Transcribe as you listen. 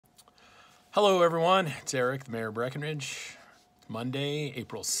Hello, everyone. It's Eric, the mayor of Breckenridge. It's Monday,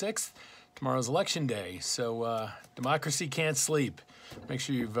 April 6th. Tomorrow's election day, so democracy can't sleep. Make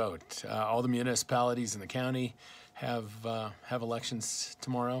sure you vote. All the municipalities in the county have elections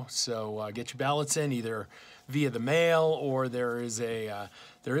tomorrow, so get your ballots in either via the mail or there is a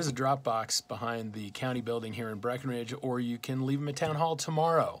drop box behind the county building here in Breckenridge, or you can leave them at Town Hall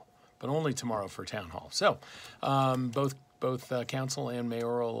tomorrow, but only tomorrow for Town Hall. So both council and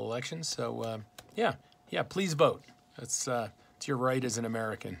mayoral elections. So yeah, please vote. It's your right as an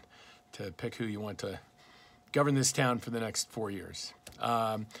American to pick who you want to govern this town for the next 4 years.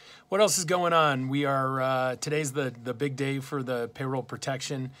 What else is going on? We are today's the big day for the payroll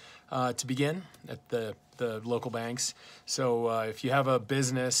protection to begin at the local banks. So if you have a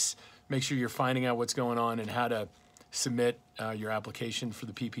business, make sure you're finding out what's going on and how to submit your application for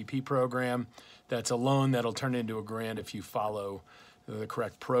the PPP program. That's a loan that'll turn into a grant if you follow the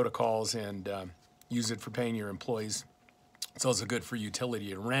correct protocols and use it for paying your employees. It's also good for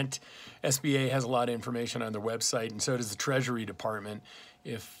utility and rent. SBA has a lot of information on their website, and so does the Treasury Department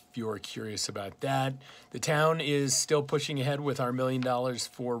if you're curious about that. The town is still pushing ahead with our $1 million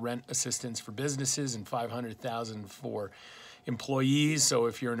for rent assistance for businesses and $500,000 for employees. So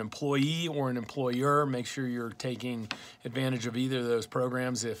if you're an employee or an employer, make sure you're taking advantage of either of those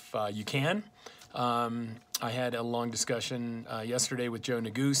programs if you can. I had a long discussion yesterday with Joe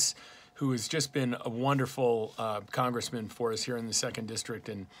Neguse, who has just been a wonderful congressman for us here in the 2nd District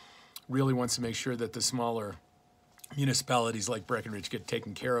and really wants to make sure that the smaller municipalities like Breckenridge get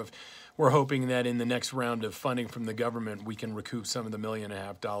taken care of. We're hoping that in the next round of funding from the government, we can recoup some of the $1.5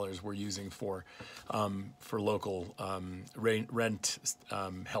 million we're using for local rent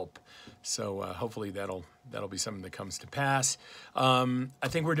help. So hopefully that'll be something that comes to pass. I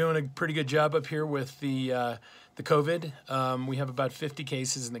think we're doing a pretty good job up here with the COVID. We have about 50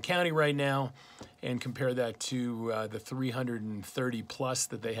 cases in the county right now, and compare that to the 330 plus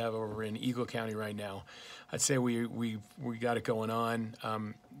that they have over in Eagle County right now. I'd say we got it going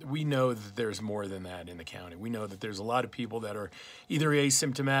on. We know that there's more than that in the county. We know that there's a lot of people that are either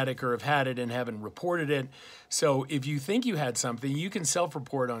asymptomatic or have had it and haven't reported it. So if you think you had something, you can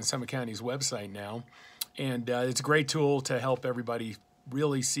self-report on Summit County's website now. And it's a great tool to help everybody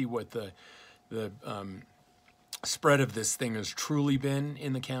really see what the spread of this thing has truly been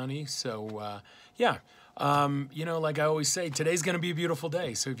in the county. So like I always say, today's going to be a beautiful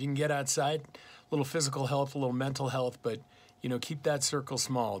day. So if you can get outside, a little physical health, a little mental health, but keep that circle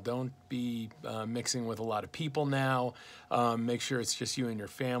small. Don't be mixing with a lot of people now. Make sure it's just you and your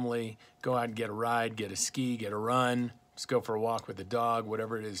family. Go out and get a ride, get a ski, get a run. Just go for a walk with the dog,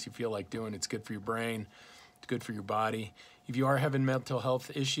 whatever it is you feel like doing. It's good for your brain. It's good for your body. If you are having mental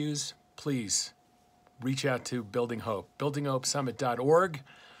health issues, please reach out to Building Hope, buildinghopesummit.org.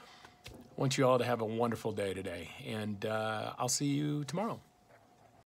 I want you all to have a wonderful day today, and I'll see you tomorrow.